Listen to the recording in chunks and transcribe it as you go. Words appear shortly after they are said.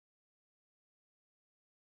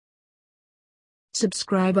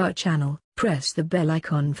Subscribe our channel, press the bell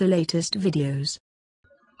icon for latest videos.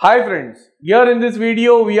 Hi friends, here in this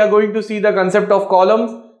video we are going to see the concept of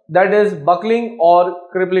columns, that is buckling or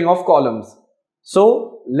crippling of columns.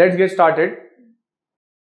 So let's get started.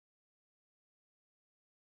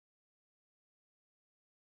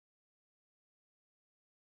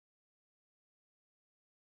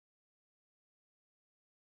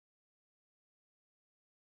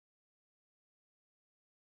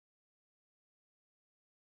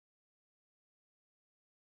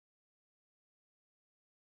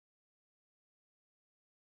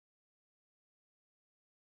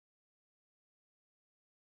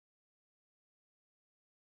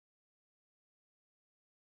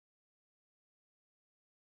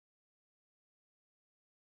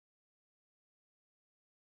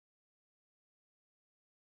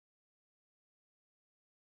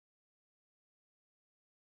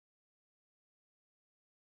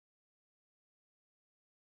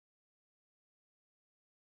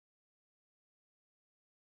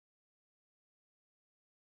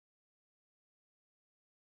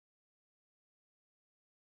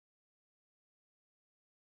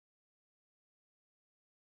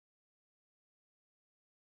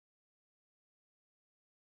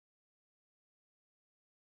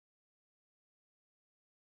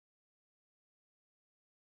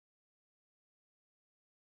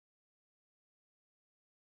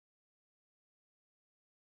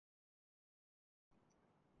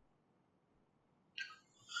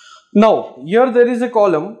 Now here there is a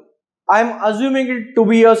column. I am assuming it to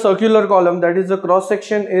be a circular column, that is the cross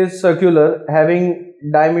section is circular having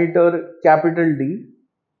diameter capital D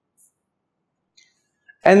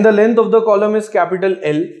and the length of the column is capital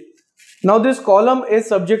L. Now this column is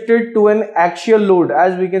subjected to an axial load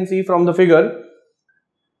as we can see from the figure,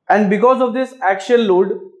 and because of this axial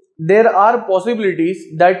load there are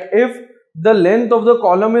possibilities that if the length of the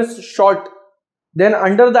column is short, then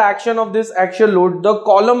under the action of this axial load the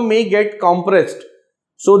column may get compressed.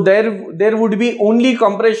 So there would be only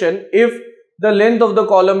compression if the length of the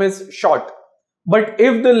column is short. But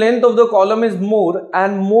if the length of the column is more,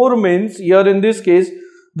 and more means here in this case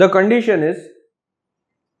the condition is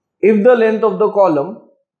if the length of the column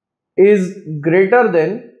is greater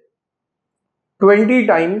than 20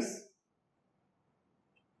 times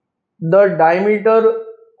the diameter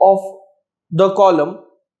of the column,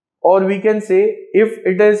 or we can say if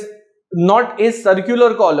it is not a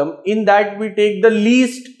circular column, in that we take the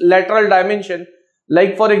least lateral dimension.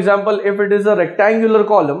 Like for example, if it is a rectangular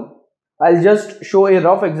column, I'll just show a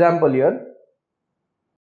rough example here.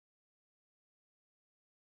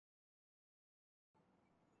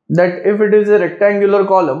 That if it is a rectangular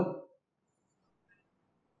column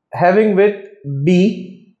having width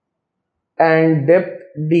B and depth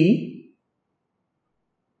D,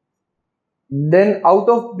 then out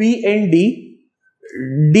of B and D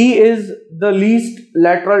is the least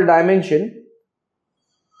lateral dimension.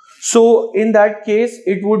 So in that case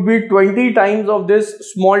it would be 20 times of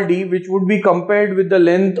this small d, which would be compared with the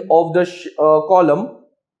length of the column,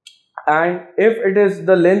 and if it is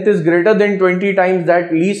the length is greater than 20 times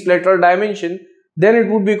that least lateral dimension, then it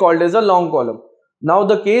would be called as a long column. Now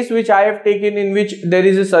the case which I have taken, in which there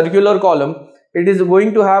is a circular column, it is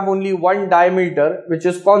going to have only one diameter which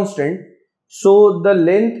is constant. So the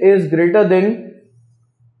length is greater than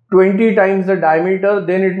 20 times the diameter,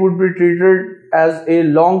 then it would be treated as a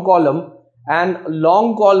long column, and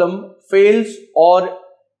long column fails or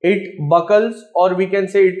it buckles, or we can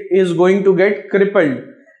say it is going to get crippled,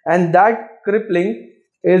 and that crippling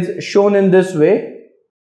is shown in this way.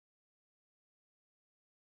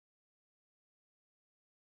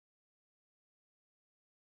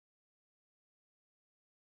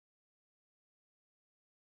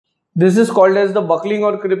 This is called as the buckling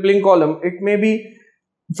or crippling column. It may be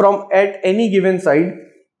from at any given side,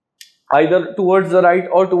 either towards the right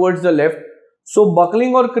or towards the left. So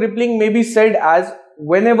buckling or crippling may be said as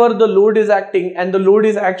whenever the load is acting and the load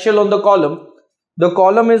is axial on the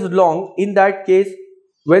column is long. In that case,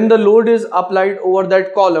 when the load is applied over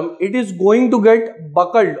that column, it is going to get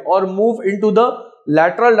buckled or move into the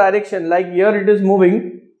lateral direction. Like here it is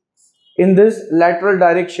moving in this lateral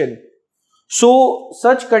direction. So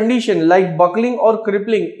such condition like buckling or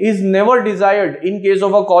crippling is never desired in case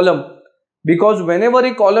of a column, because whenever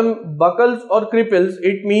a column buckles or cripples,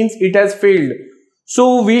 it means it has failed.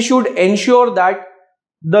 So we should ensure that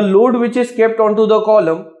the load which is kept onto the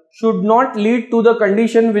column should not lead to the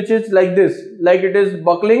condition which is like this, like it is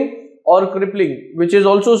buckling or crippling, which is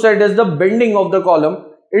also said as the bending of the column.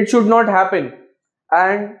 It should not happen,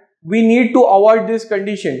 and we need to avoid this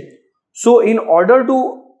condition. So in order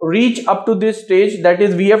to reach up to this stage, that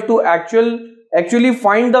is we have to actually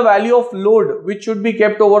find the value of load which should be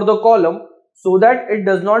kept over the column so that it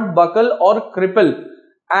does not buckle or cripple,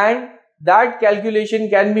 and that calculation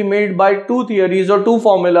can be made by two theories or two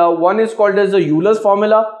formula. One is called as the Euler's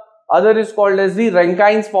formula, other is called as the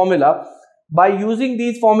Rankine's formula. By using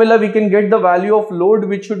these formula we can get the value of load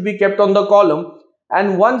which should be kept on the column,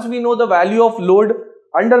 and once we know the value of load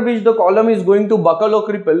under which the column is going to buckle or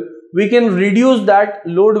cripple, we can reduce that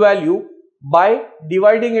load value by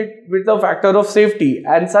dividing it with a factor of safety,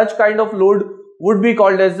 and such kind of load would be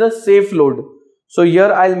called as the safe load. So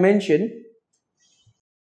here I'll mention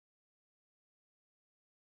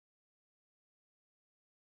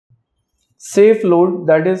safe load,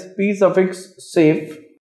 that is P suffix safe,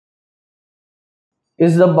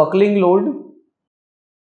 is the buckling load,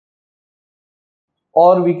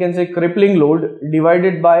 or we can say crippling load,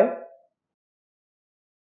 divided by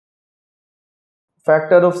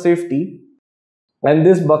factor of safety. And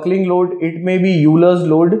this buckling load, it may be Euler's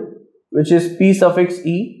load, which is P suffix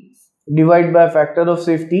E divided by factor of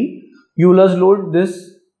safety. Euler's load,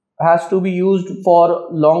 this has to be used for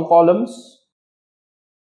long columns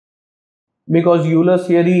because Euler's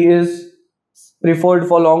theory is preferred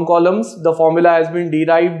for long columns. The formula has been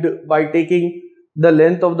derived by taking the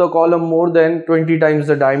length of the column more than 20 times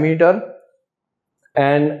the diameter,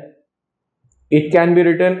 and it can be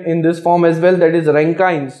written in this form as well, that is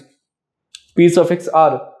Rankine's P suffix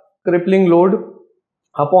R crippling load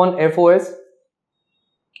upon FOS.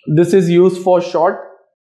 This is used for short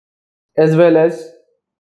as well as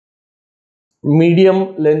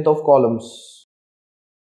medium length of columns.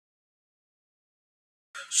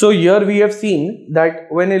 So here we have seen that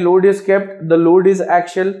when a load is kept, the load is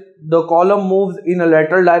axial, the column moves in a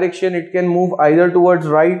lateral direction. It can move either towards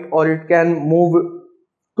right or it can move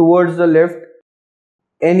towards the left.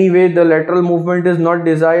 Anyway, the lateral movement is not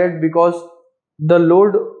desired because the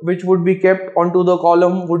load which would be kept onto the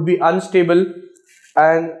column would be unstable,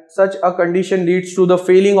 and such a condition leads to the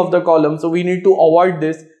failing of the column. So we need to avoid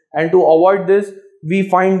this, and to avoid this we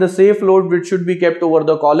find the safe load which should be kept over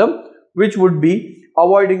the column, which would be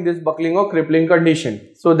avoiding this buckling or crippling condition.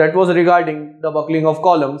 So that was regarding the buckling of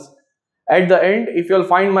columns. At the end, if you'll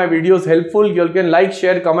find my videos helpful, you can like,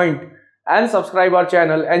 share, comment and subscribe our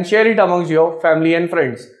channel and share it amongst your family and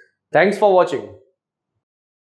friends. Thanks for watching.